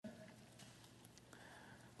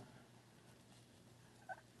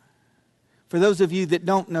For those of you that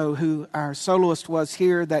don't know who our soloist was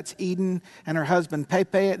here, that's Eden and her husband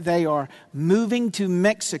Pepe. They are moving to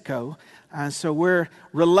Mexico, so we're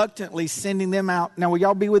reluctantly sending them out. Now, will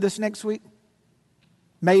y'all be with us next week?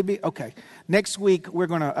 Maybe? Okay. Next week, we're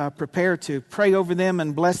going to prepare to pray over them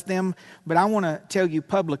and bless them. But I want to tell you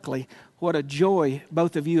publicly what a joy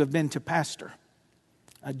both of you have been to pastor.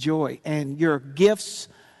 A joy. And your gifts,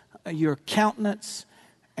 your countenance,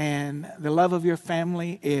 and the love of your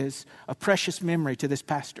family is a precious memory to this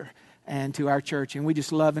pastor and to our church. And we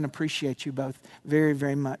just love and appreciate you both very,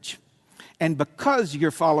 very much. And because you're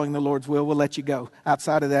following the Lord's will, we'll let you go.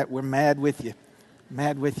 Outside of that, we're mad with you.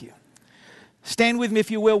 Mad with you. Stand with me, if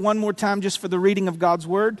you will, one more time just for the reading of God's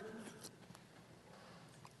Word.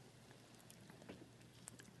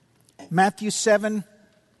 Matthew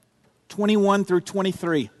 7:21 through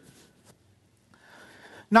 23.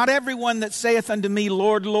 Not everyone that saith unto me,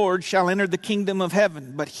 Lord, Lord, shall enter the kingdom of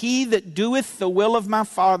heaven, but he that doeth the will of my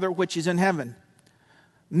Father which is in heaven.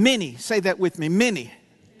 Many, say that with me, many,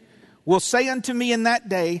 will say unto me in that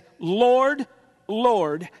day, Lord,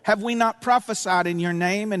 Lord, have we not prophesied in your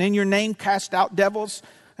name, and in your name cast out devils,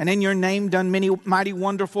 and in your name done many mighty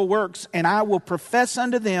wonderful works? And I will profess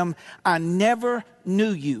unto them, I never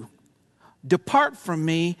knew you. Depart from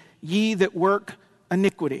me, ye that work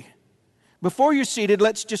iniquity. Before you're seated,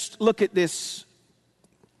 let's just look at this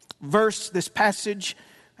verse, this passage,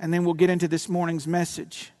 and then we'll get into this morning's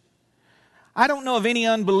message. I don't know of any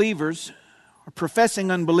unbelievers or professing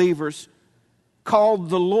unbelievers called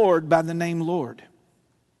the Lord by the name Lord.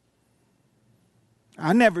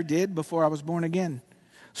 I never did before I was born again.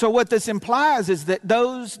 So what this implies is that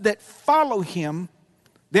those that follow Him,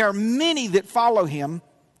 there are many that follow Him,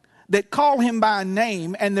 that call Him by a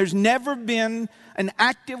name, and there's never been an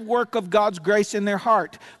active work of God's grace in their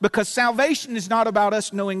heart. Because salvation is not about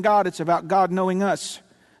us knowing God, it's about God knowing us.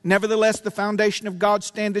 Nevertheless, the foundation of God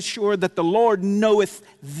standeth sure that the Lord knoweth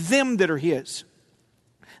them that are His.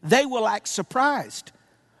 They will act surprised.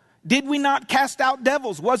 Did we not cast out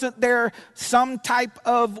devils? Wasn't there some type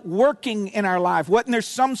of working in our life? Wasn't there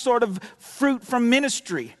some sort of fruit from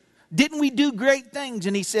ministry? Didn't we do great things?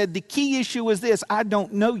 And He said, the key issue is this: I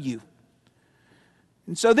don't know you.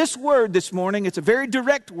 And so this word this morning, it's a very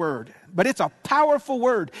direct word, but it's a powerful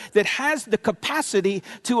word that has the capacity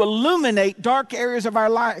to illuminate dark areas of our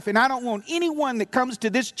life. And I don't want anyone that comes to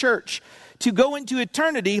this church to go into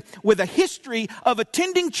eternity with a history of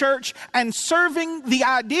attending church and serving the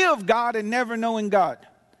idea of God and never knowing God.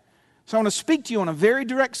 So I want to speak to you on a very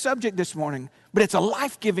direct subject this morning, but it's a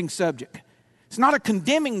life-giving subject. It's not a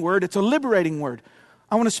condemning word, it's a liberating word.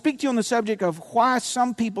 I want to speak to you on the subject of why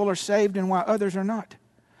some people are saved and why others are not.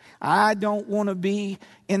 I don't want to be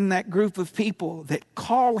in that group of people that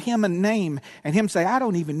call Him a name and Him say, I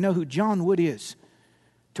don't even know who John Wood is.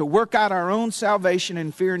 To work out our own salvation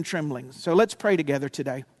in fear and trembling. So let's pray together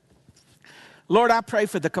today. Lord, I pray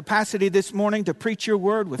for the capacity this morning to preach your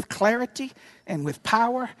word with clarity and with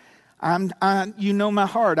power. You know my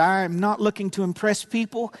heart. I am not looking to impress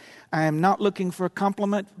people. I am not looking for a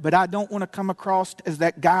compliment, but I don't want to come across as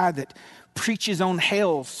that guy that preaches on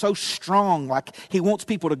hell so strong, like he wants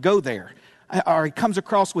people to go there. Or he comes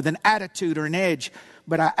across with an attitude or an edge.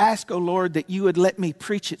 But I ask, oh Lord, that you would let me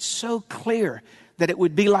preach it so clear that it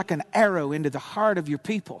would be like an arrow into the heart of your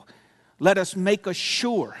people. Let us make a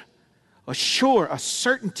certainty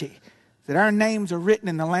that our names are written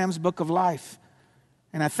in the Lamb's Book of Life.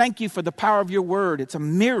 And I thank you for the power of your word. It's a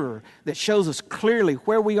mirror that shows us clearly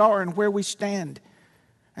where we are and where we stand.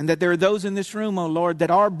 And that there are those in this room, oh Lord,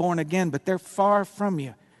 that are born again, but they're far from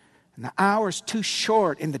you. And the hour's too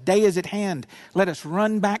short and the day is at hand. Let us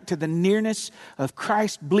run back to the nearness of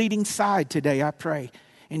Christ's bleeding side today, I pray.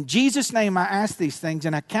 In Jesus' name I ask these things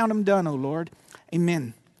and I count them done, O Lord.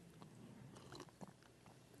 Amen.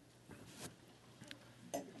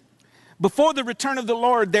 Before the return of the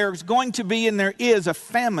Lord, there's going to be and there is a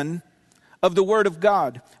famine of the Word of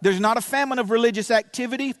God. There's not a famine of religious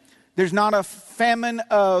activity. There's not a famine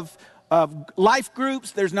of life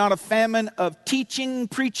groups. There's not a famine of teaching,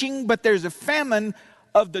 preaching, but there's a famine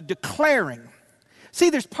of the declaring.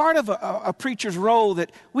 See, there's part of a preacher's role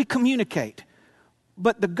that we communicate.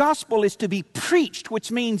 But the gospel is to be preached,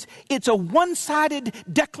 which means it's a one-sided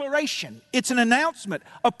declaration. It's an announcement,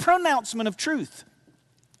 a pronouncement of truth.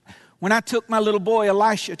 When I took my little boy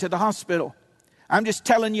Elisha to the hospital, I'm just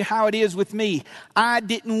telling you how it is with me. I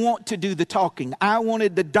didn't want to do the talking. I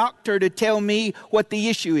wanted the doctor to tell me what the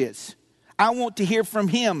issue is. I want to hear from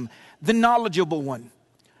him, the knowledgeable one,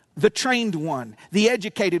 the trained one, the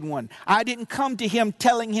educated one. I didn't come to him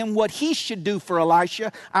telling him what he should do for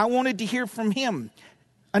Elisha. I wanted to hear from him.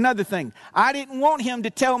 Another thing, I didn't want him to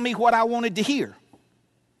tell me what I wanted to hear.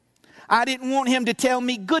 I didn't want him to tell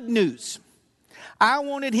me good news. I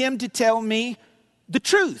wanted him to tell me the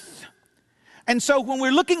truth. And so when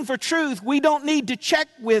we're looking for truth, we don't need to check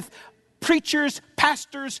with preachers,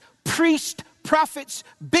 pastors, priests, prophets,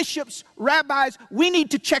 bishops, rabbis. We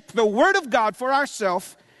need to check the Word of God for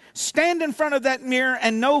ourselves, stand in front of that mirror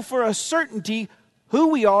and know for a certainty who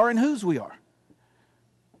we are and whose we are.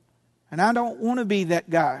 And I don't want to be that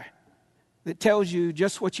guy that tells you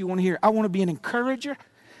just what you want to hear. I want to be an encourager.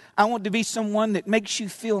 I want to be someone that makes you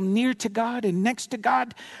feel near to God and next to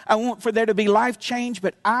God. I want for there to be life change.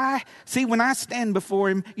 But when I stand before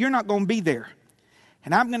Him, you're not going to be there.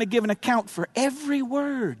 And I'm going to give an account for every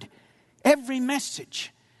word, every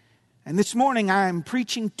message. And this morning I am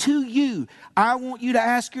preaching to you. I want you to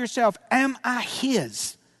ask yourself, am I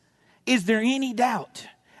His? Is there any doubt?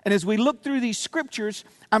 And as we look through these scriptures,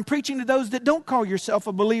 I'm preaching to those that don't call yourself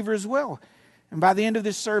a believer as well. And by the end of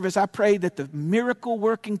this service, I pray that the miracle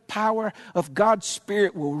working power of God's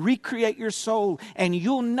Spirit will recreate your soul, and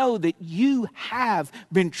you'll know that you have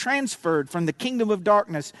been transferred from the kingdom of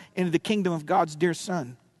darkness into the kingdom of God's dear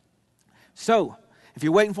Son. So, if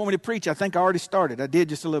you're waiting for me to preach, I think I already started. I did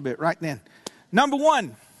just a little bit right then. Number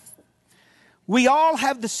one, we all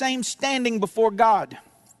have the same standing before God.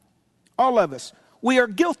 All of us. We are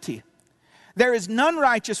guilty. There is none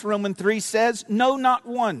righteous, Romans 3 says, no, not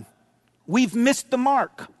one. We've missed the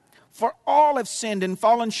mark. For all have sinned and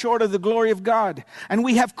fallen short of the glory of God. And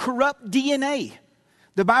we have corrupt DNA.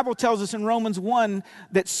 The Bible tells us in Romans 1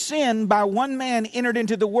 that sin by one man entered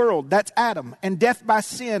into the world. That's Adam. And death by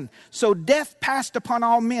sin. So death passed upon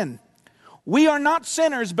all men. We are not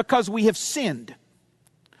sinners because we have sinned.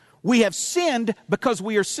 We have sinned because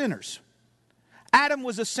we are sinners. Adam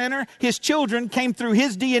was a sinner. His children came through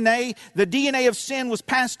his DNA. The DNA of sin was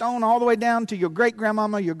passed on all the way down to your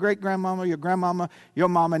great-grandmama, your great-grandmama, your grandmama, your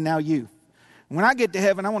mama, and now you. When I get to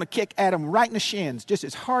heaven, I want to kick Adam right in the shins, just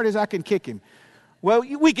as hard as I can kick him. Well,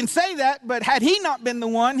 we can say that, but had he not been the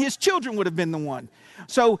one, his children would have been the one.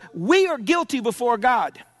 So we are guilty before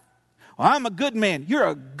God. Well, I'm a good man. You're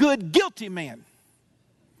a good, guilty man.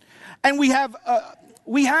 And we have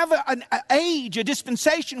an age, a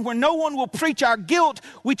dispensation where no one will preach our guilt.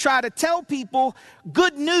 We try to tell people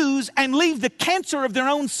good news and leave the cancer of their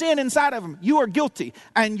own sin inside of them. You are guilty.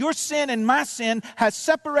 And your sin and my sin has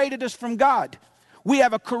separated us from God. We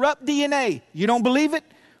have a corrupt DNA. You don't believe it?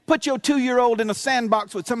 Put your 2-year-old in a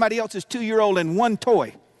sandbox with somebody else's 2-year-old and one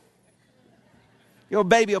toy. Your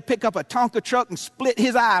baby will pick up a Tonka truck and split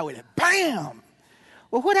his eye with it. Bam!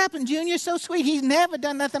 Well, what happened, Junior? So sweet. He's never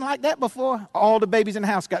done nothing like that before. All the babies in the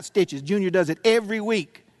house got stitches. Junior does it every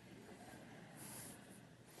week.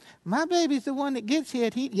 My baby's the one that gets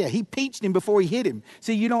hit. He peached him before he hit him.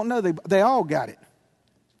 See, you don't know. They all got it.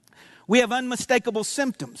 We have unmistakable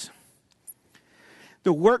symptoms.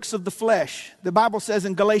 The works of the flesh. The Bible says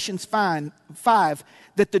in Galatians 5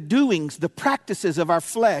 that the doings, the practices of our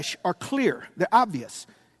flesh are clear. They're obvious.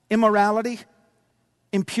 Immorality,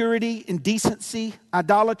 impurity, indecency,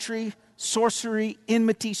 idolatry, sorcery,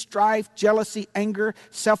 enmity, strife, jealousy, anger,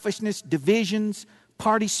 selfishness, divisions,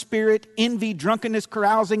 party spirit, envy, drunkenness,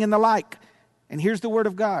 carousing, and the like. And here's the word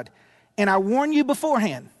of God. And I warn you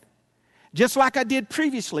beforehand, just like I did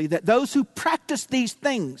previously, that those who practice these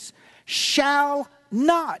things shall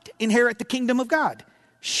not inherit the kingdom of God.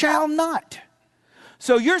 Shall not.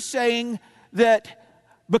 So you're saying that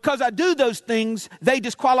because I do those things, they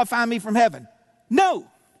disqualify me from heaven. No.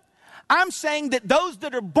 I'm saying that those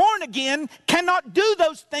that are born again cannot do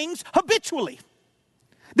those things habitually.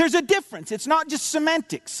 There's a difference. It's not just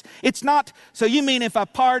semantics. It's not, so you mean if I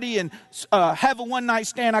party and have a one-night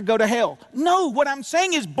stand, I go to hell? No, what I'm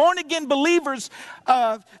saying is born again believers,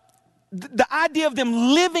 the idea of them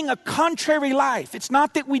living a contrary life. It's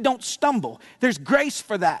not that we don't stumble. There's grace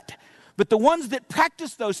for that. But the ones that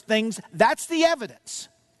practice those things, that's the evidence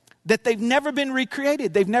that they've never been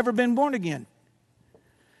recreated. They've never been born again.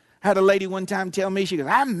 I had a lady one time tell me, she goes,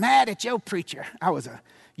 I'm mad at your preacher. I was a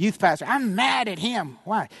youth pastor. I'm mad at him.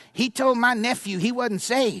 Why? He told my nephew he wasn't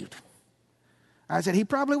saved. I said, he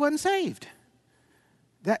probably wasn't saved.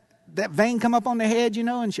 That vein come up on the head,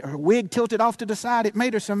 and her wig tilted off to the side. It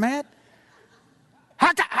made her so mad.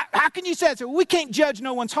 How can you say that? So we can't judge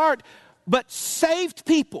no one's heart, but saved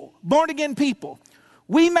people, born again people,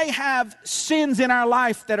 we may have sins in our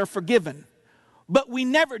life that are forgiven, but we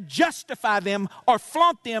never justify them or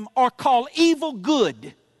flaunt them or call evil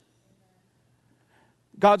good.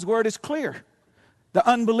 God's word is clear. The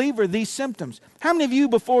unbeliever, these symptoms. How many of you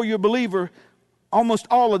before you're a believer, almost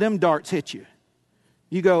all of them darts hit you?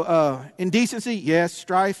 You go, indecency, yes.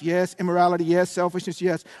 Strife, yes. Immorality, yes. Selfishness,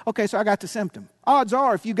 yes. Okay, so I got the symptom. Odds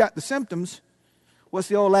are, if you got the symptoms, what's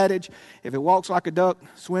the old adage? If it walks like a duck,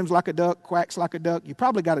 swims like a duck, quacks like a duck, you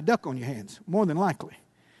probably got a duck on your hands, more than likely.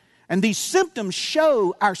 And these symptoms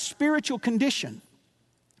show our spiritual condition.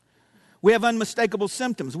 We have unmistakable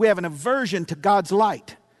symptoms. We have an aversion to God's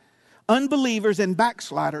light. Unbelievers and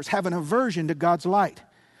backsliders have an aversion to God's light.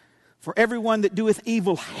 For everyone that doeth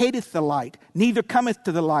evil hateth the light, neither cometh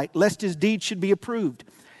to the light, lest his deeds should be approved.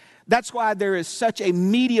 That's why there is such a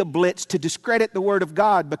media blitz to discredit the Word of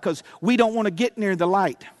God, because we don't want to get near the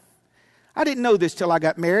light. I didn't know this till I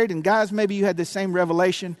got married, and guys, maybe you had the same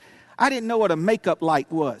revelation. I didn't know what a makeup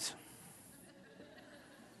light was.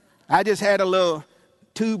 I just had a little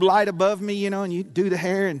tube light above me, and you do the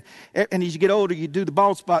hair, and as you get older, you do the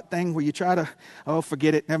bald spot thing where you try to,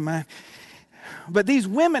 forget it, never mind. But these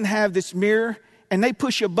women have this mirror, and they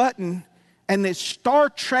push a button, and this Star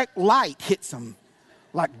Trek light hits them.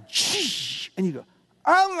 Like, and you go,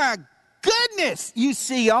 oh my goodness. You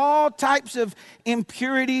see all types of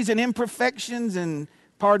impurities and imperfections and,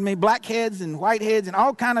 blackheads and whiteheads and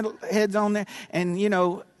all kind of heads on there. And,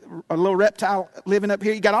 a little reptile living up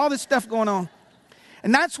here. You got all this stuff going on.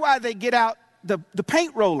 And that's why they get out the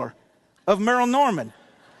paint roller of Merle Norman.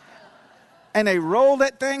 And they roll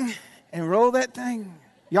that thing and roll that thing.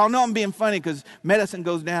 Y'all know I'm being funny because medicine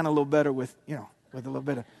goes down a little better with a little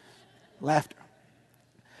bit of laughter.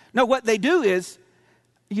 No, what they do is,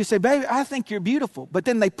 you say, baby, I think you're beautiful. But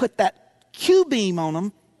then they put that Q-beam on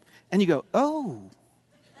them, and you go, oh.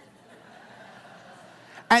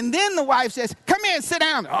 And then the wife says, come here and sit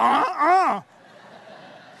down.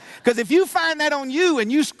 Because if you find that on you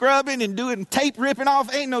and you scrubbing and doing tape ripping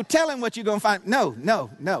off, ain't no telling what you're going to find.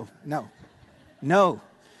 No.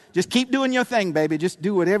 Just keep doing your thing, baby. Just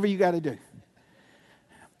do whatever you got to do.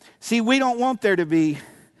 See, we don't want there to be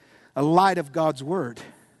a light of God's Word.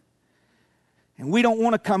 And we don't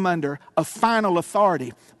want to come under a final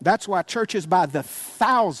authority. That's why churches by the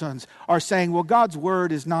thousands are saying, well, God's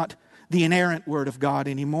Word is not the inerrant Word of God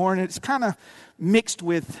anymore. And it's kind of mixed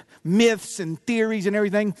with myths and theories and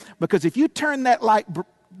everything. Because if you turn that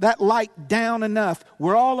light down enough,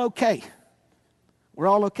 we're all okay. We're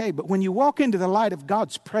all okay. But when you walk into the light of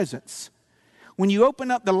God's presence, when you open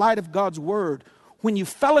up the light of God's Word, when you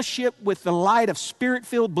fellowship with the light of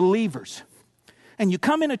Spirit-filled believers, and you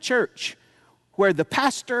come in a church where the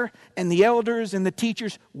pastor and the elders and the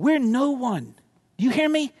teachers, we're no one. You hear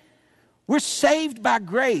me? We're saved by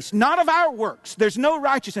grace, not of our works. There's no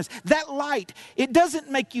righteousness. That light, it doesn't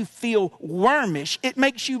make you feel wormish. It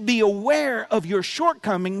makes you be aware of your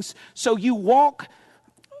shortcomings, so you walk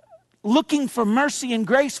looking for mercy and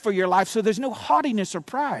grace for your life, so there's no haughtiness or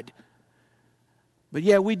pride. But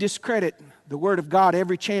yeah, we discredit the Word of God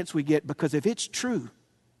every chance we get, because if it's true,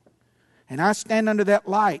 and I stand under that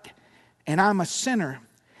light, and I'm a sinner,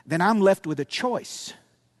 then I'm left with a choice.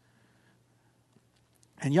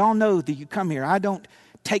 And y'all know that you come here, I don't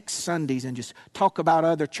take Sundays and just talk about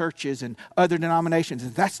other churches and other denominations.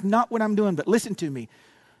 And that's not what I'm doing. But listen to me.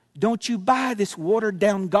 Don't you buy this watered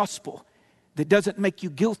down gospel that doesn't make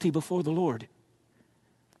you guilty before the Lord.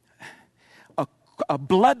 A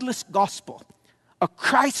bloodless gospel, a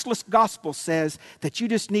Christless gospel says that you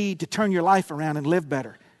just need to turn your life around and live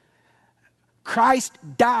better. Christ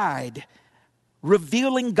died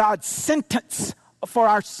revealing God's sentence for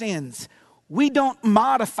our sins. We don't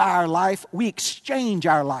modify our life, we exchange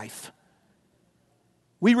our life.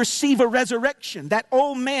 We receive a resurrection. That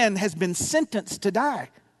old man has been sentenced to die.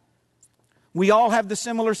 We all have the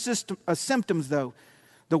similar symptoms, though.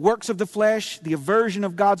 The works of the flesh, the aversion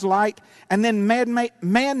of God's light, and then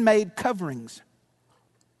man-made coverings.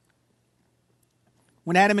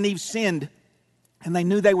 When Adam and Eve sinned and they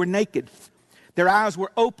knew they were naked, their eyes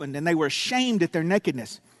were opened and they were ashamed at their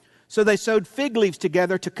nakedness. So they sewed fig leaves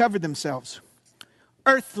together to cover themselves.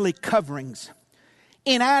 Earthly coverings,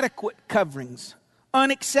 inadequate coverings,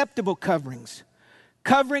 unacceptable coverings,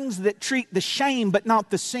 coverings that treat the shame but not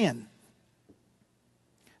the sin.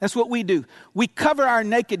 That's what we do. We cover our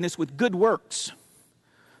nakedness with good works.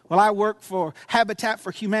 Well, I work for Habitat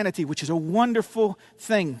for Humanity, which is a wonderful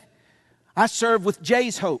thing. I serve with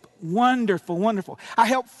Jay's Hope. Wonderful, wonderful. I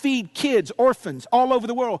help feed kids, orphans all over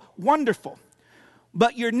the world. Wonderful.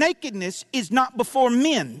 But your nakedness is not before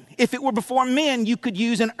men. If it were before men, you could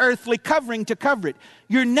use an earthly covering to cover it.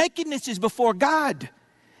 Your nakedness is before God.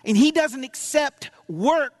 And He doesn't accept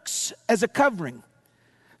works as a covering.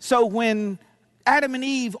 So when Adam and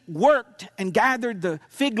Eve worked and gathered the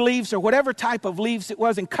fig leaves or whatever type of leaves it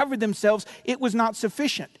was and covered themselves, it was not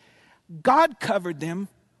sufficient. God covered them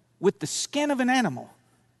with the skin of an animal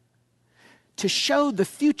to show the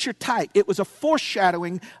future type. It was a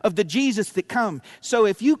foreshadowing of the Jesus that come. So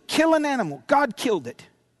if you kill an animal, God killed it.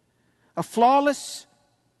 A flawless,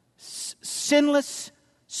 sinless,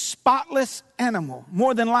 spotless animal,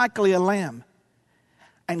 more than likely a lamb,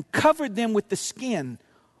 and covered them with the skin.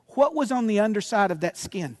 What was on the underside of that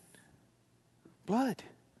skin? Blood.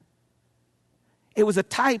 It was a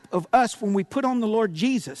type of us when we put on the Lord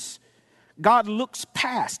Jesus. God looks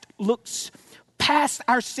past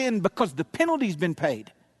our sin because the penalty's been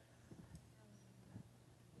paid.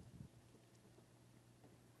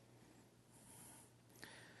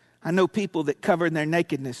 I know people that cover their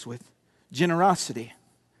nakedness with generosity,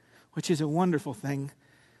 which is a wonderful thing,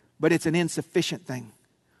 but it's an insufficient thing.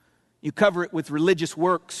 You cover it with religious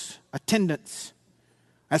works, attendance.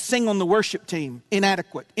 I sing on the worship team,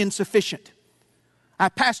 inadequate, insufficient. I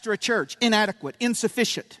pastor a church, inadequate,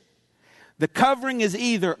 insufficient. The covering is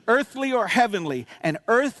either earthly or heavenly, and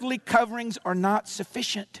earthly coverings are not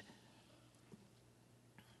sufficient.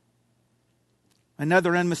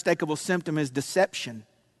 Another unmistakable symptom is deception.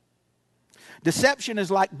 Deception is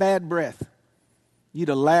like bad breath. You're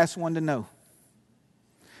the last one to know.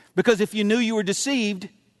 Because if you knew you were deceived,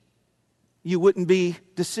 you wouldn't be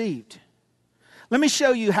deceived. Let me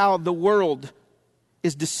show you how the world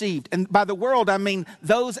is deceived. And by the world, I mean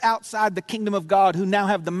those outside the kingdom of God who now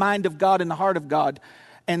have the mind of God and the heart of God,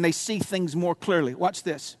 and they see things more clearly. Watch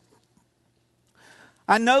this.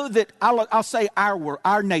 I know that I'll say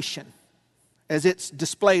our nation, as it's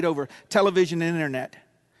displayed over television and internet.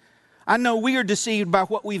 I know we are deceived by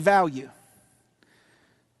what we value.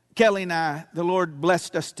 Kelly and I, the Lord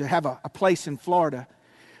blessed us to have a place in Florida.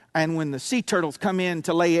 And when the sea turtles come in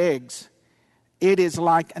to lay eggs, it is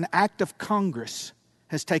like an act of Congress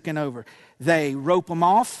has taken over. They rope them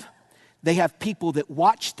off. They have people that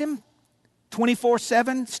watch them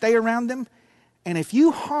 24/7, stay around them. And if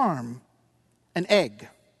you harm an egg,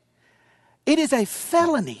 it is a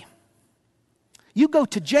felony. You go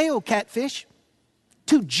to jail, catfish.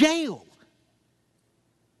 To jail.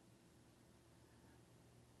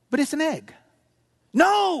 But it's an egg.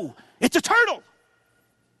 No, it's a turtle.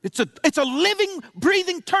 It's a living,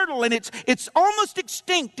 breathing turtle, and it's almost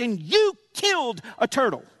extinct, and you killed a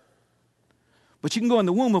turtle. But you can go in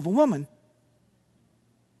the womb of a woman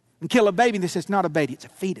and kill a baby, and this is not a baby, it's a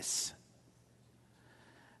fetus.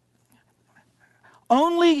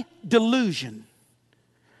 Only delusion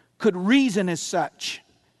could reason as such.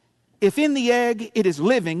 If in the egg it is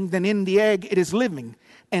living, then in the egg it is living.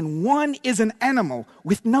 And one is an animal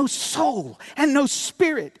with no soul and no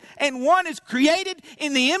spirit. And one is created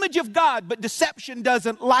in the image of God. But deception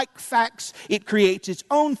doesn't like facts. It creates its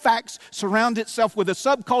own facts, surrounds itself with a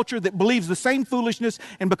subculture that believes the same foolishness.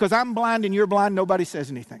 And because I'm blind and you're blind, nobody says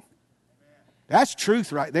anything. That's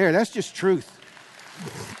truth right there. That's just truth.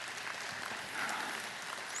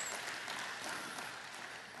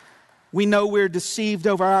 We know we're deceived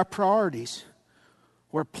over our priorities,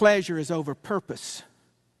 where pleasure is over purpose.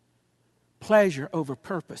 Pleasure over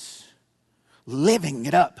purpose. Living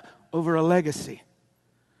it up over a legacy.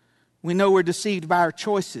 We know we're deceived by our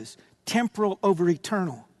choices. Temporal over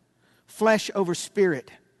eternal. Flesh over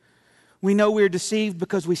spirit. We know we're deceived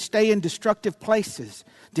because we stay in destructive places,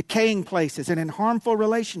 decaying places, and in harmful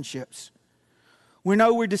relationships. We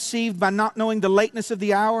know we're deceived by not knowing the lateness of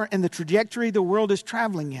the hour and the trajectory the world is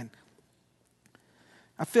traveling in.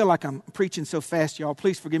 I feel like I'm preaching so fast, y'all.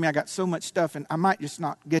 Please forgive me. I got so much stuff, and I might just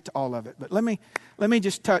not get to all of it. But let me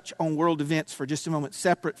just touch on world events for just a moment,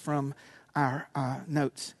 separate from our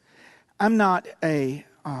notes. I'm not a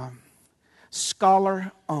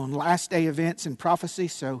scholar on last day events and prophecy,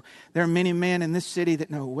 so there are many men in this city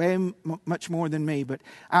that know way much more than me. But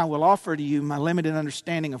I will offer to you my limited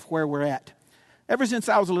understanding of where we're at. Ever since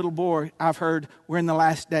I was a little boy, I've heard we're in the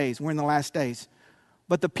last days. We're in the last days.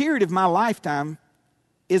 But the period of my lifetime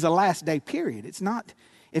is a last day period. It's not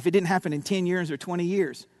if it didn't happen in 10 years or 20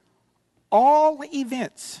 years. All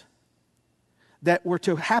events that were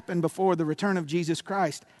to happen before the return of Jesus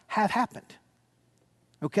Christ have happened.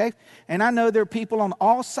 Okay? And I know there are people on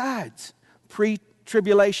all sides.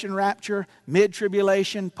 Pre-tribulation rapture,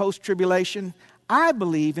 mid-tribulation, post-tribulation. I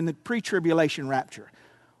believe in the pre-tribulation rapture.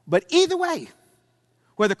 But either way,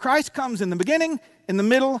 whether Christ comes in the beginning, in the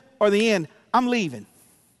middle, or the end, I'm leaving.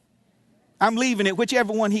 I'm leaving it,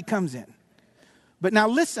 whichever one he comes in. But now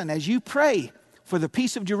listen, as you pray for the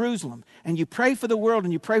peace of Jerusalem, and you pray for the world,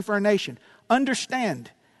 and you pray for our nation, understand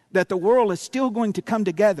that the world is still going to come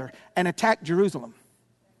together and attack Jerusalem.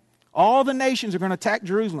 All the nations are going to attack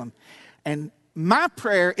Jerusalem. And my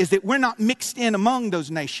prayer is that we're not mixed in among those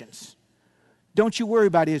nations. Don't you worry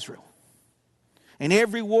about Israel. In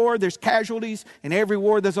every war, there's casualties. In every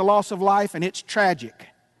war, there's a loss of life, and it's tragic.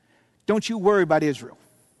 Don't you worry about Israel,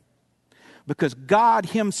 because God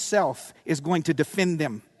himself is going to defend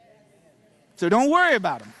them. So don't worry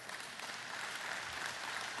about them.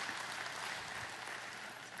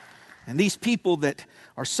 And these people that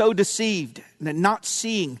are so deceived, that not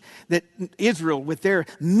seeing that Israel with their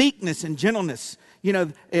meekness and gentleness, you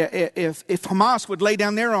know, if Hamas would lay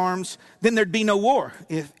down their arms, then there'd be no war.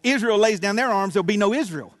 If Israel lays down their arms, there'll be no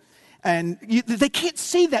Israel. And they can't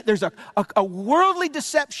see that. There's a worldly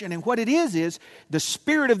deception. And what it is the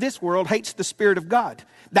spirit of this world hates the spirit of God.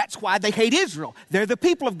 That's why they hate Israel. They're the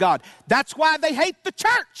people of God. That's why they hate the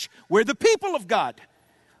church. We're the people of God.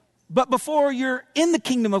 But before you're in the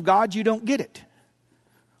kingdom of God, you don't get it.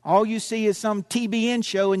 All you see is some TBN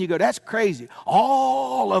show and you go, that's crazy.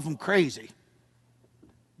 All of them crazy.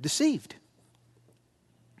 Deceived.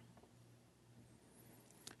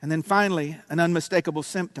 And then finally, an unmistakable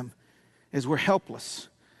symptom is we're helpless.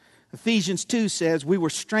 Ephesians 2 says, we were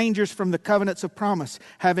strangers from the covenants of promise,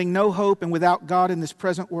 having no hope and without God in this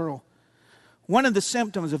present world. One of the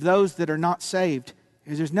symptoms of those that are not saved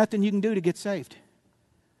is there's nothing you can do to get saved.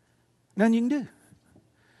 Nothing you can do.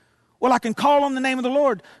 Well, I can call on the name of the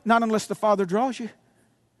Lord, not unless the Father draws you.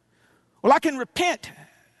 Well, I can repent.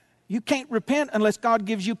 You can't repent unless God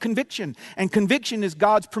gives you conviction. And conviction is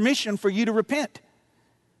God's permission for you to repent.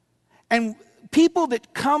 And people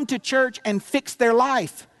that come to church and fix their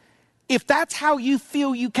life, if that's how you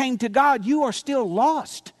feel you came to God, you are still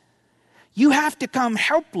lost. You have to come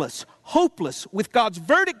helpless, hopeless, with God's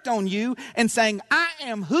verdict on you and saying, I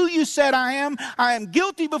am who you said I am. I am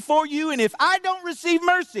guilty before you, and if I don't receive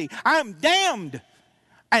mercy, I am damned.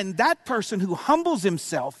 And that person who humbles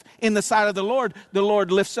himself in the sight of the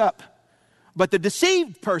Lord lifts up. But the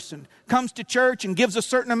deceived person comes to church and gives a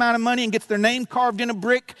certain amount of money and gets their name carved in a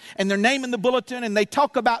brick and their name in the bulletin, and they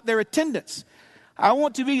talk about their attendance. I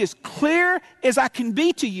want to be as clear as I can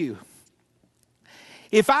be to you.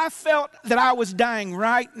 If I felt that I was dying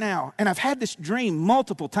right now, and I've had this dream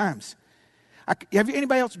multiple times. Have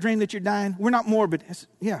anybody else dreamed that you're dying? We're not morbid.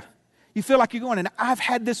 Yeah. You feel like you're going. And I've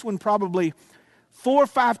had this one probably 4 or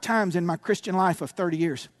 5 times in my Christian life of 30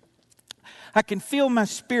 years. I can feel my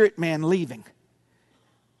spirit man leaving.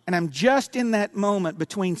 And I'm just in that moment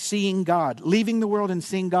between seeing God, leaving the world and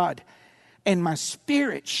seeing God. And my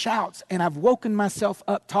spirit shouts, and I've woken myself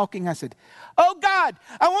up talking. I said, oh God,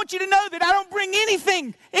 I want you to know that I don't bring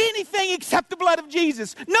anything except the blood of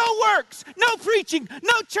Jesus. No works, no preaching,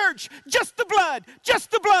 no church, just the blood, just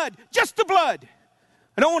the blood, just the blood.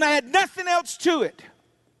 I don't want to add nothing else to it.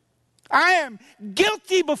 I am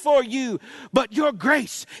guilty before you, but your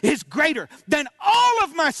grace is greater than all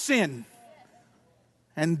of my sin.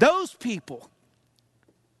 And those people,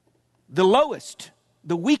 the lowest,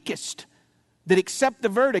 the weakest, that accept the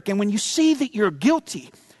verdict. And when you see that you're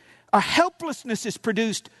guilty, a helplessness is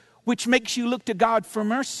produced which makes you look to God for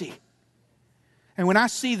mercy. And when I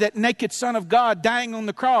see that naked Son of God dying on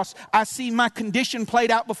the cross, I see my condition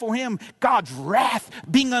played out before him. God's wrath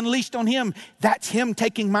being unleashed on him. That's him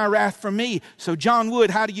taking my wrath from me. So John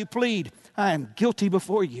Wood, how do you plead? I am guilty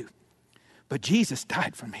before you, but Jesus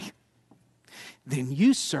died for me. Then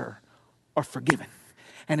you, sir, are forgiven.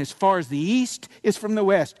 And as far as the east is from the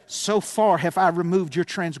west, so far have I removed your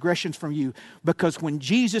transgressions from you. Because when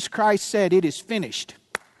Jesus Christ said, it is finished,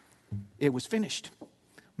 it was finished.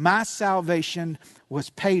 My salvation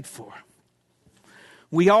was paid for.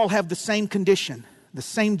 We all have the same condition, the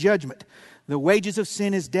same judgment. The wages of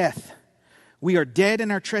sin is death. We are dead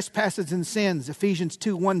in our trespasses and sins, Ephesians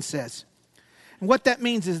 2:1 says. And what that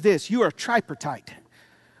means is this: you are tripartite.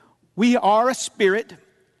 We are a spirit,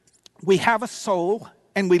 we have a soul,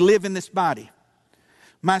 and we live in this body.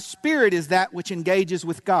 My spirit is that which engages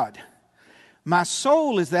with God. My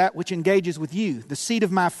soul is that which engages with you, the seat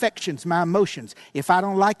of my affections, my emotions. If I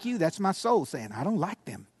don't like you, that's my soul saying, I don't like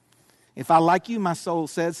them. If I like you, my soul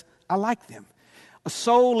says, I like them. A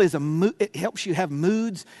soul is it helps you have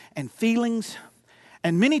moods and feelings.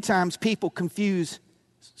 And many times people confuse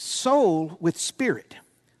soul with spirit.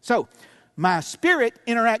 So, my spirit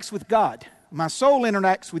interacts with God. My soul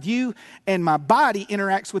interacts with you, and my body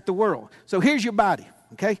interacts with the world. So here's your body,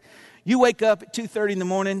 okay? You wake up at 2:30 in the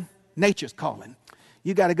morning, nature's calling.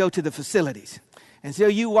 You got to go to the facilities. And so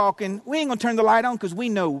you walk in, we ain't going to turn the light on because we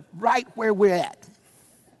know right where we're at.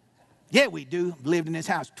 Yeah, we do. Lived in this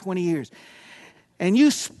house 20 years. And you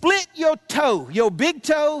split your toe, your big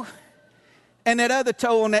toe, and that other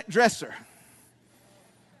toe on that dresser.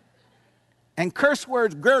 And curse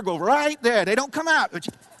words gurgle right there. They don't come out, but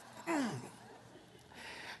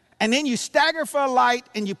and then you stagger for a light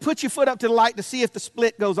and you put your foot up to the light to see if the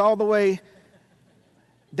split goes all the way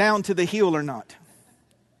down to the hill or not.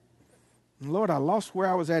 Lord, I lost where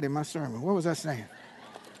I was at in my sermon. What was I saying?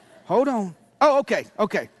 Hold on. Oh,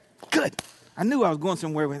 okay. Good. I knew I was going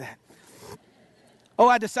somewhere with that. Oh,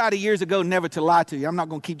 I decided years ago never to lie to you. I'm not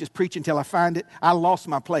going to keep just preaching until I find it. I lost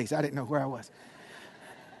my place. I didn't know where I was.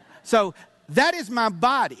 So that is my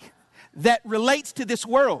body that relates to this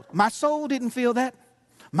world. My soul didn't feel that.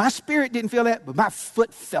 My spirit didn't feel that, but my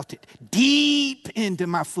foot felt it. Deep into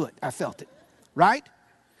my foot, I felt it. Right?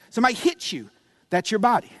 Somebody hits you. That's your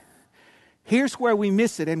body. Here's where we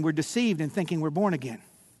miss it and we're deceived in thinking we're born again.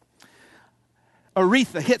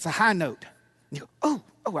 Aretha hits a high note. You go,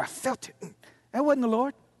 oh, I felt it. That wasn't the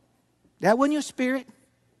Lord. That wasn't your spirit.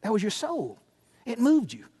 That was your soul. It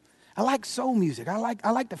moved you. I like soul music. I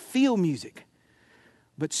like to feel music.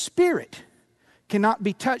 But spirit cannot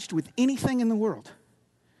be touched with anything in the world.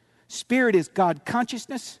 Spirit is God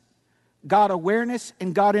consciousness, God awareness,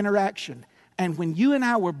 and God interaction. And when you and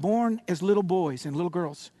I were born as little boys and little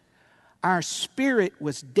girls, our spirit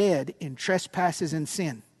was dead in trespasses and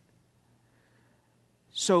sin.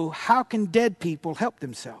 So how can dead people help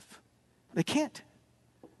themselves? They can't.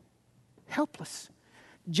 Helpless.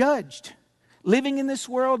 Judged. Living in this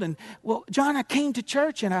world and, well, John, I came to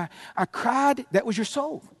church and I cried. That was your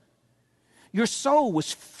soul. Your soul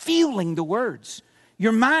was feeling the words.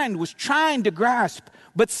 Your mind was trying to grasp.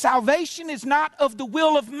 But salvation is not of the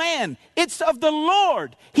will of man. It's of the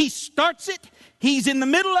Lord. He starts it, He's in the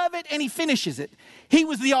middle of it, and He finishes it. He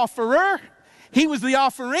was the offerer, He was the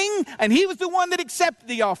offering, and He was the one that accepted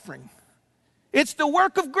the offering. It's the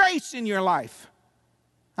work of grace in your life.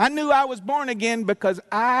 I knew I was born again because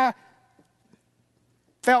I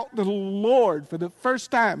felt the Lord for the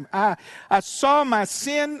first time. I saw my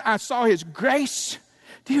sin. I saw His grace.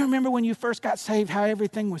 Do you remember when you first got saved, how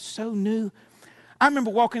everything was so new? I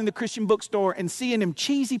remember walking in the Christian bookstore and seeing them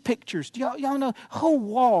cheesy pictures. Do y'all know? A whole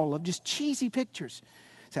wall of just cheesy pictures.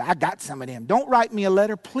 I said, I got some of them. Don't write me a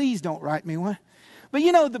letter. Please don't write me one. But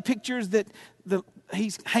you know the pictures that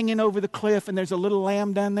he's hanging over the cliff and there's a little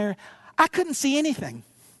lamb down there. I couldn't see anything.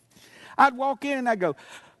 I'd walk in and I'd go,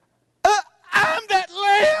 I'm that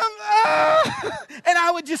lamb. And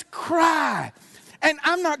I would just cry. And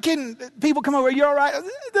I'm not kidding. People come over, you're all right?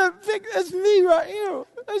 That's me right here.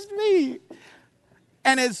 That's me.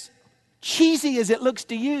 And as cheesy as it looks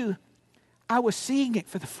to you, I was seeing it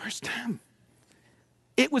for the first time.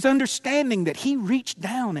 It was understanding that He reached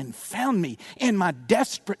down and found me in my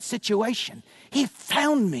desperate situation. He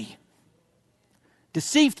found me.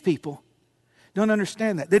 Deceived people don't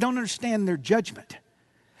understand that. They don't understand their judgment.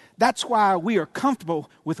 That's why we are comfortable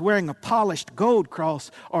with wearing a polished gold cross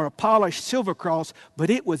or a polished silver cross, but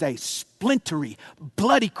it was a splintery,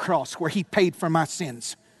 bloody cross where He paid for my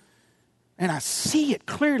sins. And I see it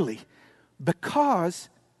clearly because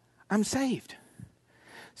I'm saved.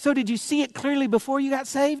 So did you see it clearly before you got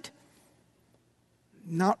saved?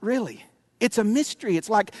 Not really. It's a mystery. It's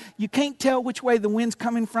like you can't tell which way the wind's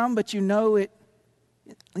coming from, but you know it.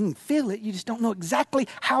 You can feel it. You just don't know exactly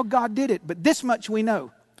how God did it. But this much we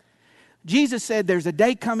know. Jesus said there's a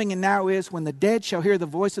day coming and now is when the dead shall hear the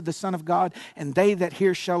voice of the Son of God and they that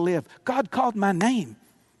hear shall live. God called my name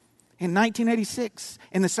in 1986.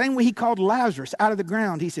 In the same way He called Lazarus out of the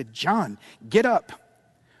ground, He said, John, get up.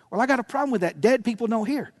 Well, I got a problem with that. Dead people don't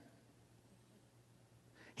hear.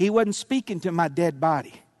 He wasn't speaking to my dead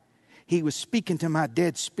body. He was speaking to my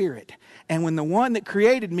dead spirit. And when the one that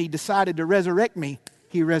created me decided to resurrect me,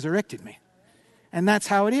 He resurrected me. And that's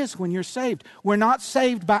how it is when you're saved. We're not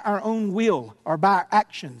saved by our own will or by our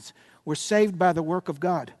actions. We're saved by the work of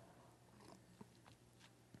God.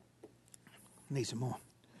 Need some more.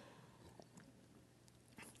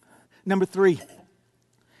 Number 3.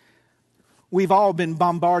 We've all been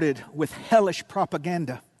bombarded with hellish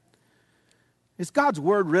propaganda. Is God's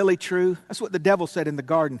word really true? That's what the devil said in the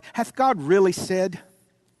garden. Hath God really said?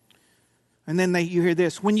 And then you hear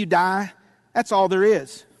this, when you die, that's all there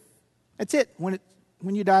is. That's it. When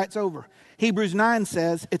you die, it's over. Hebrews 9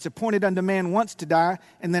 says it's appointed unto man once to die,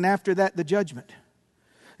 and then after that, the judgment.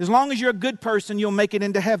 As long as you're a good person, you'll make it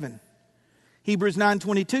into heaven. Hebrews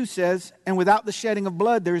 9:22 says, and without the shedding of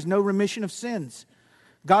blood, there is no remission of sins.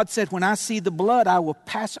 God said, when I see the blood, I will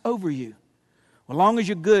pass over you. As long as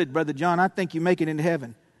you're good, Brother John, I think you make it into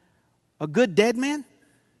heaven. A good dead man?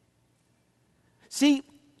 See,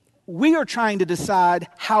 we are trying to decide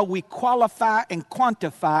how we qualify and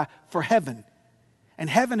quantify for heaven. And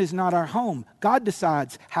heaven is not our home. God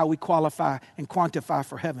decides how we qualify and quantify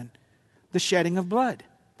for heaven. The shedding of blood,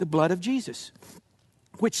 the blood of Jesus,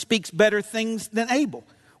 which speaks better things than Abel.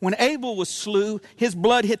 When Abel was slew, his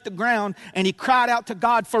blood hit the ground and he cried out to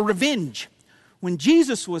God for revenge. When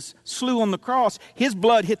Jesus was slew on the cross, his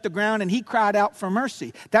blood hit the ground and he cried out for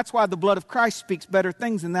mercy. That's why the blood of Christ speaks better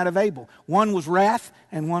things than that of Abel. One was wrath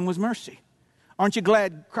and one was mercy. Aren't you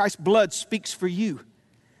glad Christ's blood speaks for you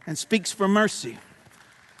and speaks for mercy?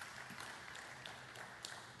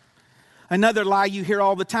 Another lie you hear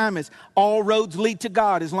all the time is all roads lead to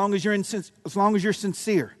God as long as you're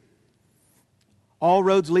sincere. All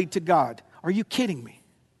roads lead to God. Are you kidding me?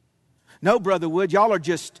 No, Brother Wood,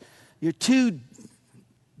 you're too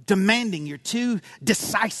demanding. You're too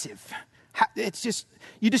decisive.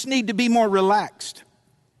 You just need to be more relaxed.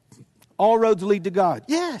 All roads lead to God.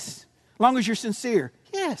 Yes. As long as you're sincere.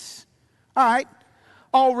 Yes. All right.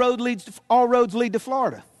 All roads lead to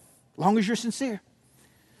Florida. As long as you're sincere.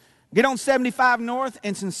 Get on 75 North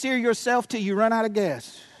and sincere yourself till you run out of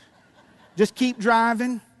gas. Just keep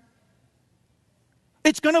driving.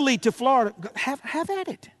 It's going to lead to Florida. Have at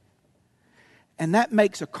it. And that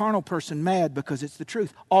makes a carnal person mad because it's the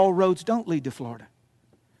truth. All roads don't lead to Florida.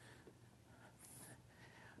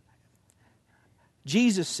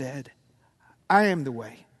 Jesus said, I am the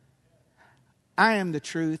way, I am the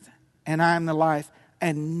truth, and I am the life.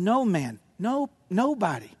 And no man,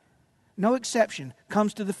 nobody, no exception,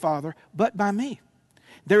 comes to the Father but by me.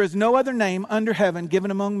 There is no other name under heaven given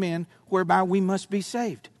among men whereby we must be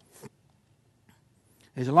saved.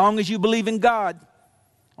 As long as you believe in God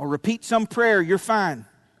or repeat some prayer, you're fine.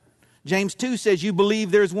 James 2 says you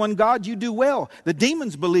believe there's one God, you do well. The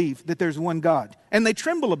demons believe that there's one God, and they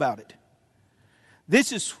tremble about it.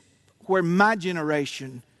 This is where my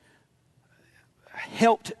generation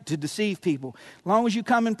helped to deceive people. As long as you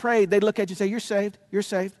come and pray, they look at you and say, you're saved, you're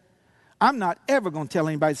saved. I'm not ever going to tell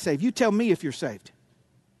anybody to save. You tell me if you're saved.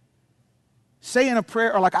 Saying a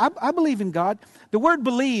prayer, or like, I believe in God. The word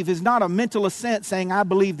believe is not a mental assent saying, I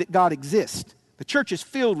believe that God exists. The church is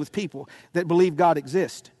filled with people that believe God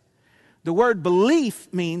exists. The word belief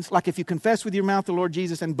means, like if you confess with your mouth the Lord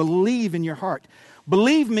Jesus and believe in your heart.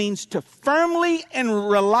 Believe means to firmly and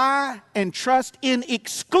rely and trust in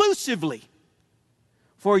exclusively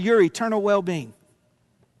for your eternal well-being.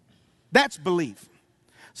 That's believe.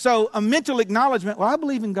 So a mental acknowledgement, well, I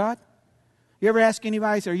believe in God. You ever ask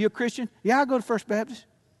anybody, are you a Christian? Yeah, I go to First Baptist.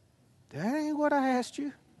 That ain't what I asked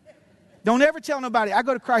you. Don't ever tell nobody, I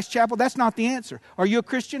go to Christ Chapel. That's not the answer. Are you a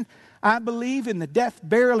Christian? I believe in the death,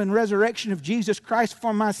 burial, and resurrection of Jesus Christ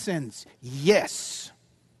for my sins. Yes.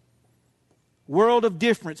 World of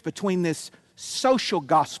difference between this social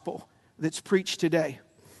gospel that's preached today.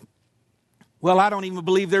 Well, I don't even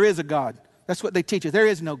believe there is a God. That's what they teach us. There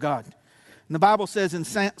is no God. And the Bible says in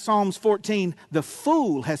Psalms 14, the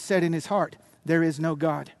fool has said in his heart, there is no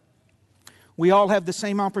God. We all have the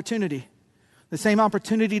same opportunity. The same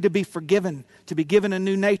opportunity to be forgiven, to be given a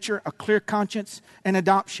new nature, a clear conscience, and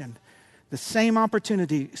adoption. The same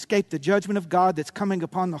opportunity to escape the judgment of God that's coming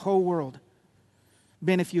upon the whole world.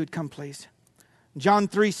 Ben, if you would come, please. John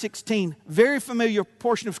 3:16, very familiar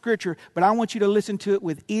portion of Scripture, but I want you to listen to it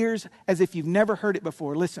with ears as if you've never heard it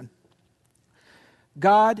before. Listen.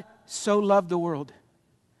 God so loved the world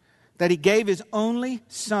that He gave His only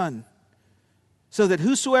Son, so that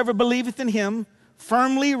whosoever believeth in Him,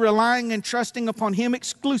 firmly relying and trusting upon Him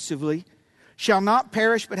exclusively, shall not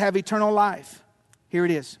perish but have eternal life. Here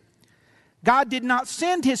it is. God did not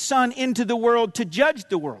send His Son into the world to judge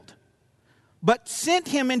the world, but sent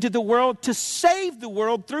Him into the world to save the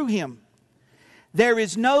world through Him. There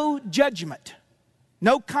is no judgment,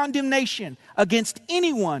 no condemnation against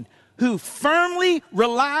anyone who firmly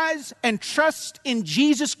relies and trusts in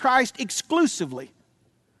Jesus Christ exclusively.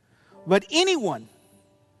 But anyone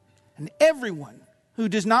and everyone who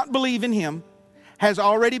does not believe in Him has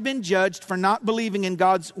already been judged for not believing in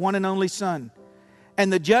God's one and only Son.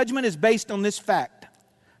 And the judgment is based on this fact.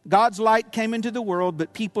 God's light came into the world,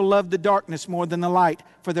 but people loved the darkness more than the light,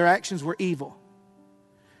 for their actions were evil.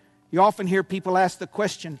 You often hear people ask the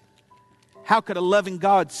question, how could a loving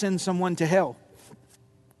God send someone to hell?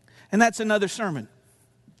 And that's another sermon.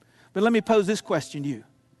 But let me pose this question to you.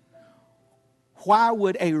 Why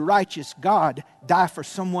would a righteous God die for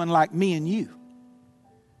someone like me and you?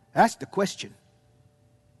 That's the question.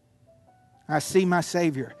 I see my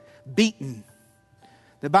Savior beaten.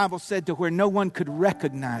 The Bible said to where no one could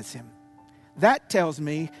recognize Him. That tells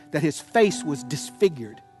me that His face was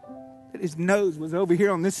disfigured. That His nose was over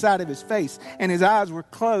here on this side of His face. And His eyes were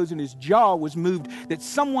closed and His jaw was moved. That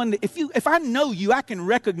someone, if I know you, I can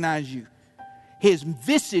recognize you. His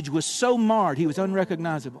visage was so marred, He was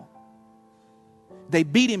unrecognizable. They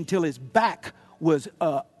beat Him till His back was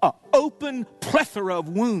an open plethora of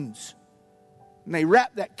wounds. And they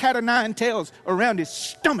wrapped that cat o' nine tails around His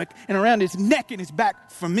stomach and around His neck and His back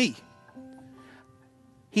for me.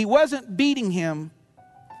 He wasn't beating him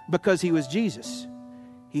because he was Jesus.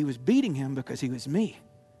 He was beating him because he was me.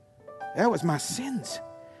 That was my sins.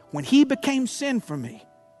 When he became sin for me,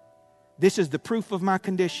 this is the proof of my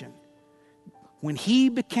condition. When he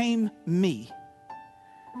became me,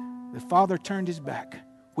 the Father turned his back,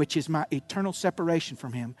 which is my eternal separation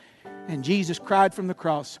from him. And Jesus cried from the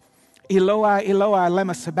cross, Eloi, Eloi,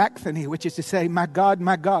 lema sabachthani, which is to say, my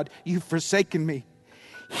God, you've forsaken me.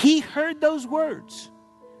 He heard those words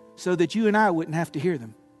so that you and I wouldn't have to hear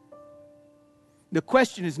them. The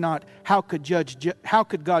question is not, how could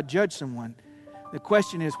God judge someone? The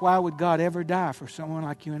question is, why would God ever die for someone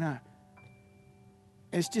like you and I?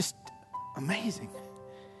 It's just amazing.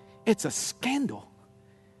 It's a scandal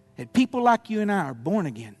that people like you and I are born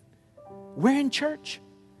again. We're in church.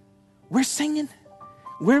 We're singing.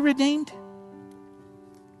 We're redeemed.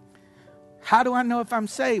 How do I know if I'm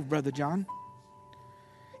saved, Brother John?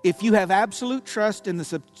 If you have absolute trust in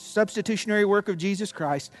the substitutionary work of Jesus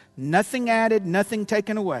Christ, nothing added, nothing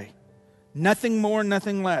taken away, nothing more,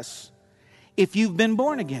 nothing less. If you've been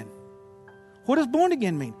born again, what does born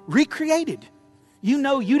again mean? Recreated. You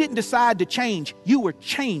know, you didn't decide to change. You were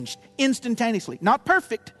changed instantaneously. Not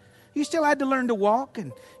perfect. You still had to learn to walk,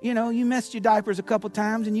 and you messed your diapers a couple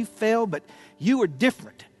times and you fell, but you were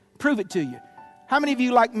different. Prove it to you. How many of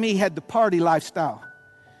you, like me, had the party lifestyle?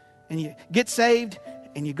 And you get saved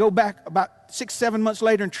and you go back about 6-7 months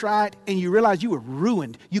later and try it, and you realize you were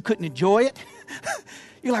ruined. You couldn't enjoy it.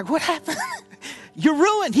 You're like, what happened? You're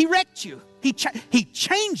ruined. He wrecked you. He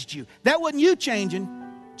changed you. That wasn't you changing.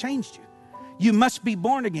 Changed you. You must be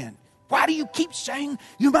born again. Why do you keep saying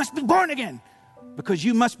you must be born again? Because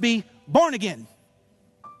you must be born again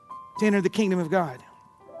to enter the kingdom of God.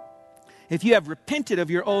 If you have repented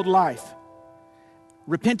of your old life,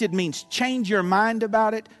 repented means change your mind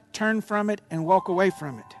about it, turn from it, and walk away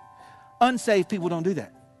from it. Unsaved people don't do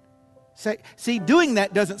that. See, doing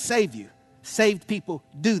that doesn't save you. Saved people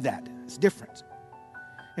do that. It's different.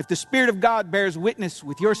 If the Spirit of God bears witness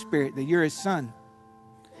with your spirit that you're His son,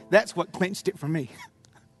 that's what clinched it for me.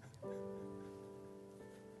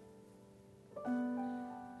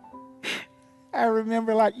 I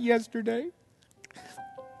remember like yesterday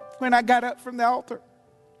when I got up from the altar.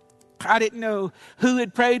 I didn't know who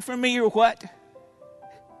had prayed for me or what.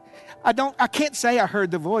 I can't say I heard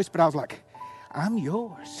the voice, but I was like, I'm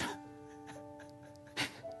yours.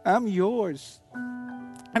 I'm yours.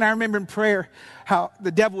 And I remember in prayer how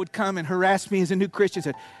the devil would come and harass me as a new Christian.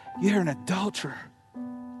 Said, you're an adulterer.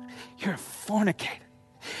 You're a fornicator.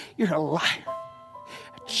 You're a liar.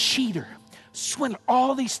 A cheater. Swindler.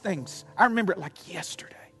 All these things. I remember it like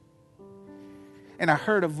yesterday. And I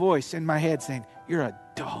heard a voice in my head saying, you're a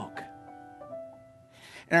dog.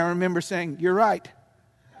 And I remember saying, you're right.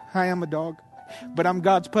 I am a dog. But I'm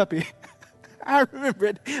God's puppy. I remember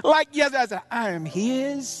it like yesterday. I said, I am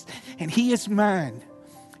His and He is mine.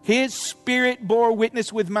 His Spirit bore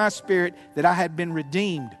witness with my spirit that I had been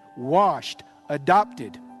redeemed, washed,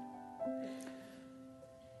 adopted.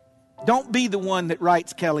 Don't be the one that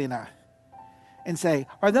writes Kelly and I and say,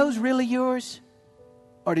 are those really yours?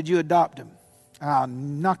 Or did you adopt them? I'll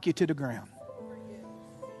knock you to the ground.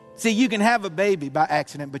 See, you can have a baby by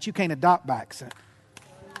accident, but you can't adopt by accident.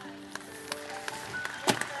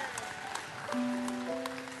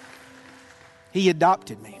 He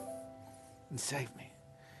adopted me and saved me.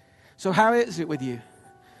 So how is it with you?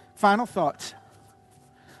 Final thoughts.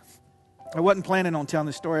 I wasn't planning on telling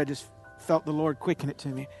this story. I just felt the Lord quicken it to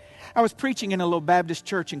me. I was preaching in a little Baptist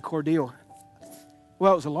church in Cordele.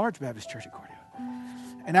 Well, it was a large Baptist church in Cordele.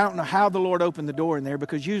 And I don't know how the Lord opened the door in there,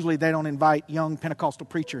 because usually they don't invite young Pentecostal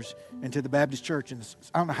preachers into the Baptist church. And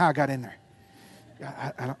I don't know how I got in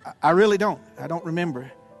there. I really don't. I don't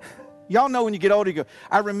remember. Y'all know when you get older, you go,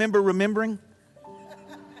 I remember remembering.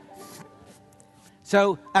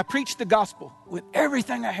 So I preached the gospel with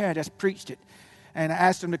everything I had. I preached it. And I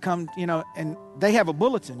asked them to come, and they have a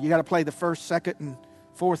bulletin. You got to play the first, second, and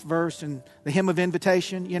fourth verse and the hymn of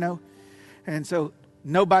invitation, And so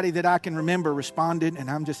nobody that I can remember responded, and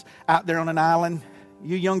I'm just out there on an island.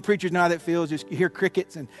 You young preachers know how that feels. Just you hear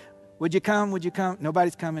crickets and, would you come? Would you come?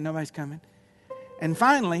 Nobody's coming. Nobody's coming. And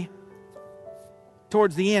finally,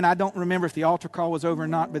 towards the end, I don't remember if the altar call was over or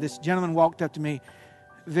not, but this gentleman walked up to me,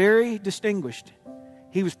 very distinguished.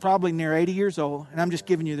 He was probably near 80 years old, and I'm just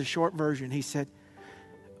giving you the short version. He said,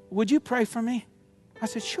 would you pray for me? I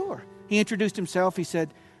said, sure. He introduced himself. He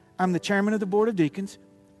said, I'm the chairman of the board of deacons.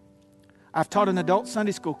 I've taught an adult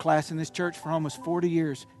Sunday school class in this church for almost 40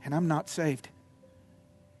 years, and I'm not saved.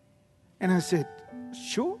 And I said,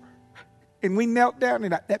 sure. And we knelt down,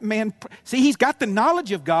 and that man, see, he's got the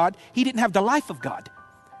knowledge of God. He didn't have the life of God.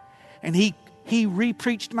 And he He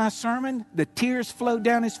re-preached my sermon. The tears flowed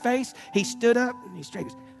down his face. He stood up and he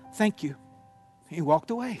straightened. Thank you. He walked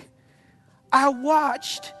away. I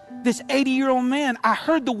watched this 80-year-old man. I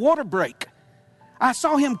heard the water break. I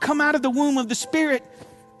saw him come out of the womb of the Spirit,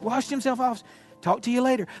 washed himself off. Talk to you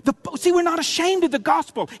later. See, we're not ashamed of the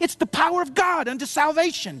gospel. It's the power of God unto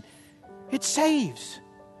salvation. It saves.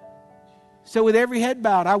 So with every head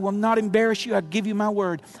bowed, I will not embarrass you. I give you my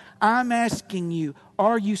word. I'm asking you,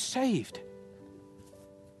 are you saved?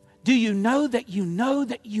 Do you know that you know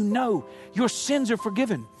that you know your sins are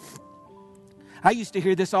forgiven? I used to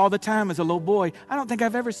hear this all the time as a little boy. I don't think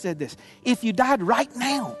I've ever said this. If you died right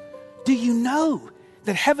now, do you know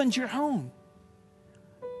that heaven's your home?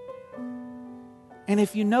 And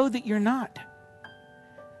if you know that you're not,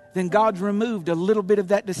 then God's removed a little bit of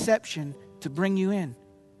that deception to bring you in.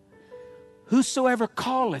 Whosoever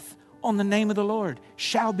calleth on the name of the Lord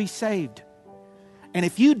shall be saved. And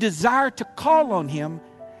if you desire to call on him,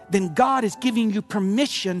 then God is giving you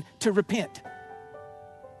permission to repent.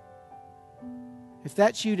 If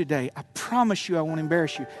that's you today, I promise you I won't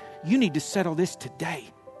embarrass you. You need to settle this today.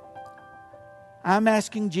 I'm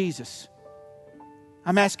asking Jesus.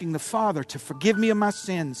 I'm asking the Father to forgive me of my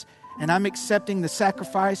sins. And I'm accepting the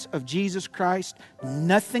sacrifice of Jesus Christ.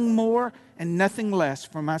 Nothing more and nothing less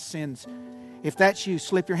for my sins. If that's you,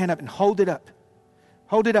 slip your hand up and hold it up.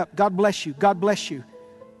 Hold it up. God bless you. God bless you.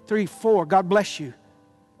 3, 4. God bless you.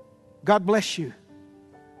 God bless you.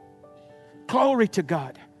 Glory to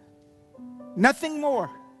God. Nothing more.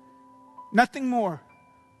 Nothing more.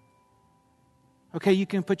 Okay, you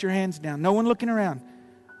can put your hands down. No one looking around.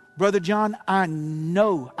 Brother John, I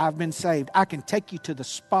know I've been saved. I can take you to the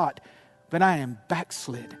spot, but I am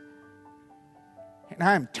backslid. And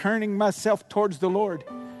I am turning myself towards the Lord.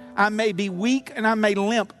 I may be weak and I may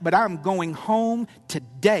limp, but I'm going home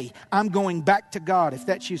today. I'm going back to God. If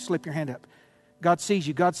that's you, slip your hand up. God sees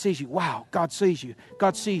you. God sees you. Wow, God sees you.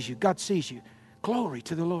 God sees you. God sees you. Glory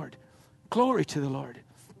to the Lord. Glory to the Lord.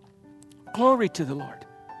 Glory to the Lord.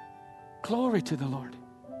 Glory to the Lord.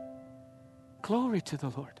 Glory to the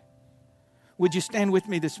Lord. Would you stand with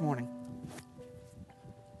me this morning?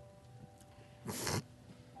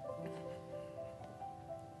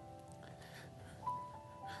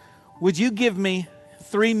 Would you give me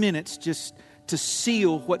 3 minutes just to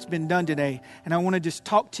seal what's been done today? And I want to just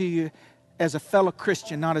talk to you as a fellow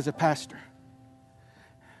Christian, not as a pastor.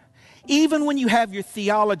 Even when you have your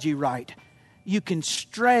theology right, you can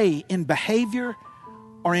stray in behavior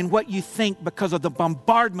or in what you think because of the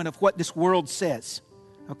bombardment of what this world says.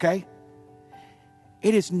 Okay?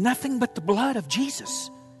 It is nothing but the blood of Jesus.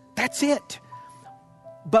 That's it.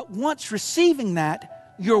 But once receiving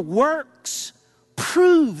that, your works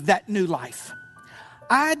prove that new life.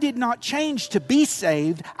 I did not change to be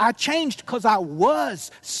saved. I changed because I was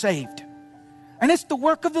saved. And it's the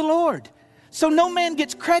work of the Lord. So no man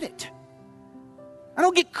gets credit. I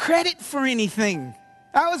don't get credit for anything.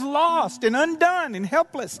 I was lost and undone and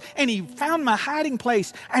helpless. And He found my hiding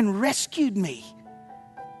place and rescued me.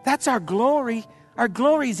 That's our glory. Our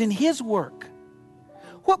glory is in His work.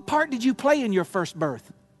 What part did you play in your first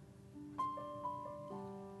birth?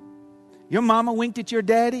 Your mama winked at your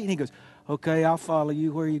daddy and he goes, okay, I'll follow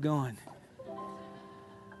you. Where are you going?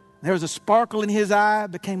 There was a sparkle in his eye,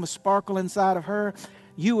 became a sparkle inside of her.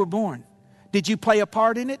 You were born. Did you play a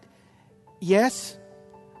part in it? Yes,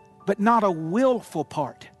 but not a willful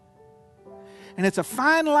part. And it's a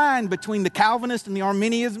fine line between the Calvinist and the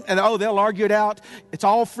Arminianism. And they'll argue it out. It's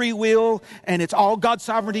all free will and it's all God's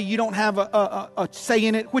sovereignty. You don't have a say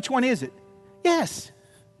in it. Which one is it? Yes,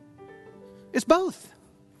 it's both.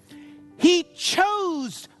 He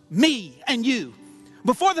chose me and you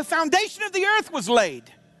before the foundation of the earth was laid.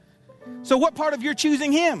 So what part of your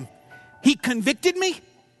choosing Him? He convicted me.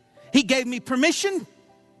 He gave me permission.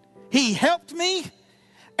 He helped me.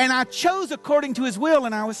 And I chose according to His will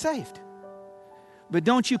and I was saved. But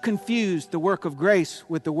don't you confuse the work of grace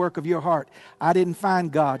with the work of your heart. I didn't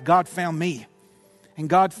find God. God found me. And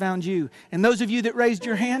God found you. And those of you that raised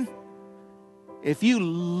your hand, if you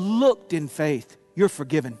looked in faith, you're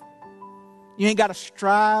forgiven. You ain't got to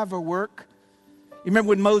strive or work. You remember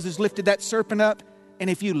when Moses lifted that serpent up? And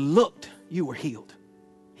if you looked, you were healed.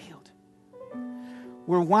 Healed.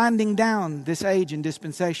 We're winding down this age and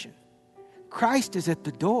dispensation. Christ is at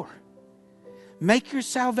the door. Make your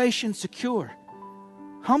salvation secure.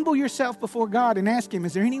 Humble yourself before God and ask Him,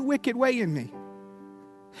 is there any wicked way in me?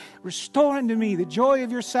 Restore unto me the joy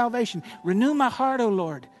of your salvation. Renew my heart, O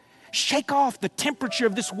Lord. Shake off the temperature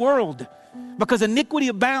of this world. Because iniquity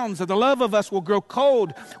abounds, or the love of us will grow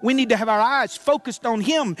cold. We need to have our eyes focused on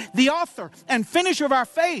Him, the author and finisher of our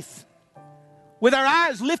faith. with our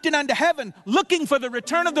eyes lifted unto heaven, looking for the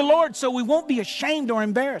return of the Lord so we won't be ashamed or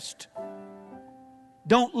embarrassed.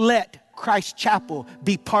 Don't let Christ Chapel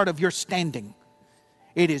be part of your standing.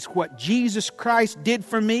 It is what Jesus Christ did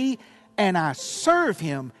for me, and I serve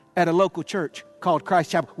him at a local church called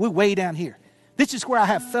Christ Chapel. We're way down here. This is where I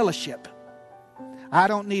have fellowship. I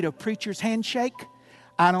don't need a preacher's handshake.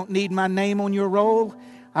 I don't need my name on your roll.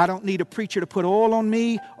 I don't need a preacher to put oil on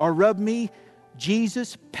me or rub me.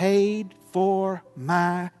 Jesus paid for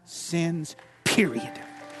my sins, period.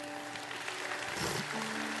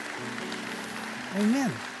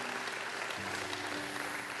 Amen.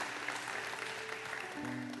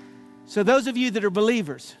 So those of you that are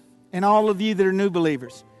believers and all of you that are new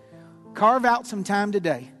believers, carve out some time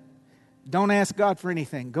today. Don't ask God for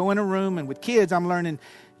anything. Go in a room, and with kids, I'm learning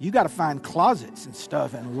you got to find closets and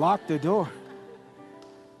stuff and lock the door.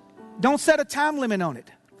 Don't set a time limit on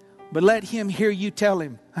it, but let him hear you tell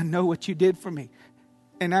him, I know what you did for me,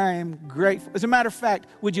 and I am grateful. As a matter of fact,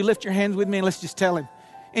 would you lift your hands with me and let's just tell him.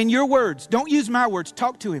 In your words, don't use my words,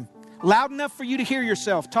 talk to him. Loud enough for you to hear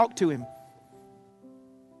yourself, talk to him.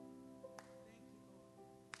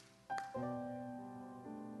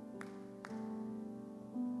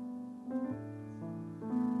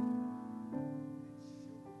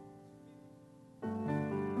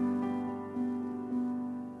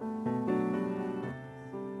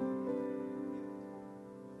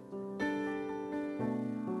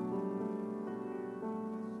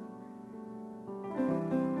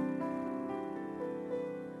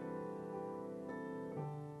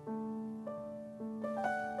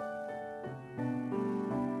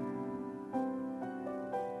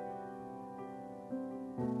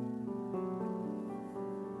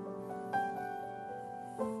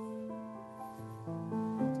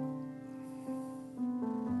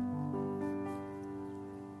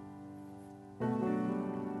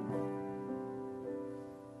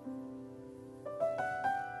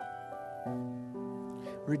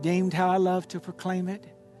 Redeemed, how I love to proclaim it.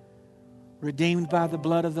 Redeemed by the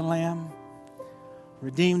blood of the Lamb.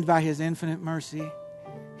 Redeemed by his infinite mercy.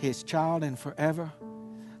 His child, and forever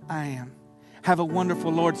I am. Have a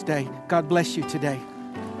wonderful Lord's Day. God bless you today.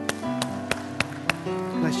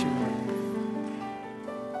 Bless you, Lord.